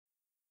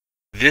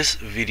This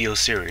video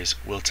series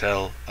will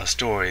tell a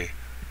story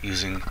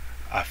using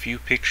a few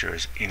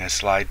pictures in a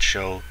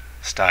slideshow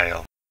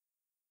style.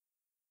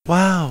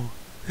 Wow,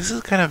 this is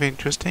kind of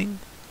interesting.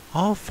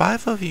 All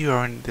 5 of you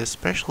are in this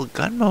special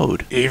gun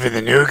mode. Even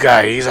the new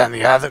guy, he's on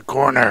the other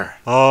corner.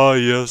 Ah,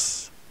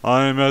 yes.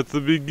 I'm at the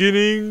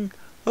beginning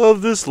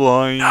of this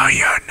line. No,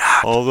 you're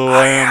not. Although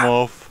I am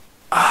off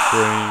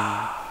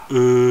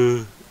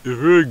frame.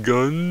 If we're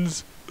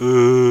guns,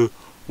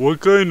 what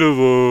kind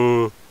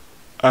of,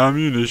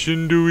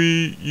 ammunition do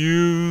we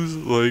use?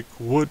 Like,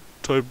 what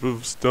type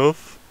of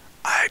stuff?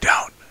 I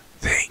don't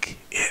think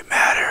it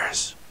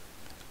matters.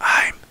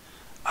 I'm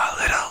a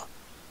little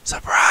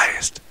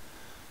surprised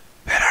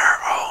that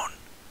our own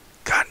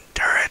gun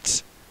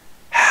turrets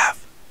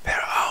have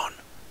their own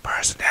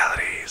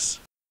personalities.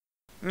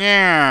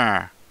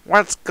 Yeah,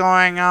 what's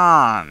going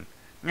on?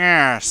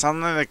 Yeah,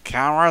 suddenly the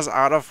camera's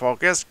out of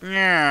focus.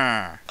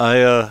 Yeah.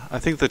 I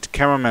think the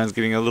cameraman's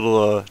getting a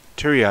little,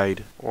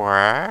 teary-eyed.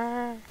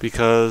 What?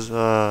 Because,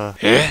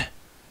 Eh?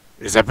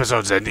 This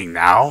episode's ending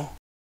now?